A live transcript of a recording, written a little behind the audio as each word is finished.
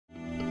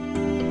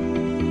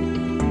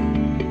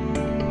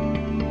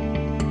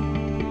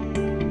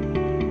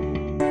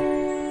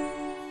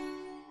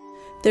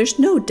There's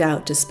no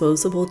doubt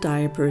disposable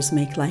diapers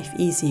make life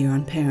easier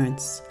on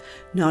parents,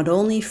 not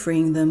only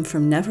freeing them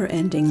from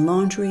never-ending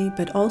laundry,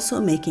 but also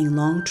making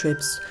long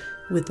trips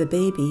with the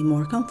baby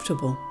more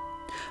comfortable.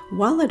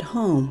 While at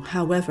home,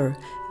 however,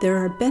 there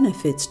are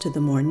benefits to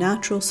the more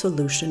natural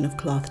solution of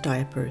cloth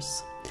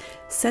diapers.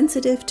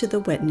 Sensitive to the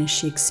wetness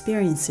she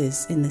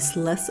experiences in this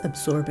less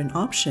absorbent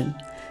option,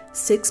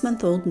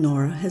 6-month-old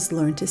Nora has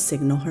learned to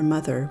signal her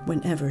mother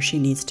whenever she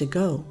needs to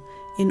go,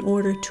 in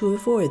order to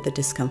avoid the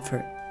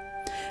discomfort.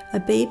 A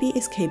baby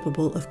is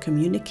capable of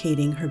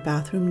communicating her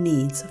bathroom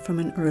needs from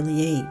an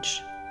early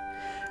age.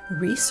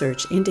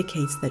 Research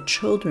indicates that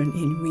children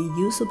in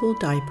reusable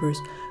diapers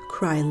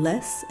cry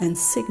less and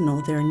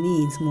signal their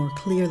needs more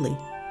clearly.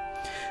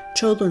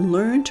 Children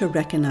learn to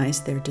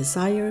recognize their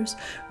desires,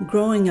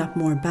 growing up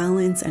more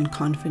balanced and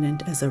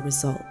confident as a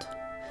result.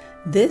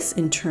 This,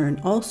 in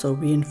turn, also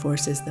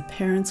reinforces the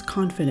parents'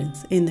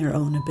 confidence in their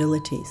own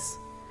abilities.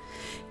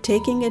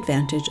 Taking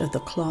advantage of the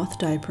cloth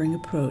diapering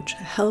approach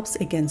helps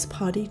against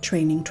potty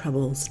training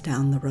troubles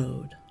down the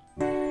road.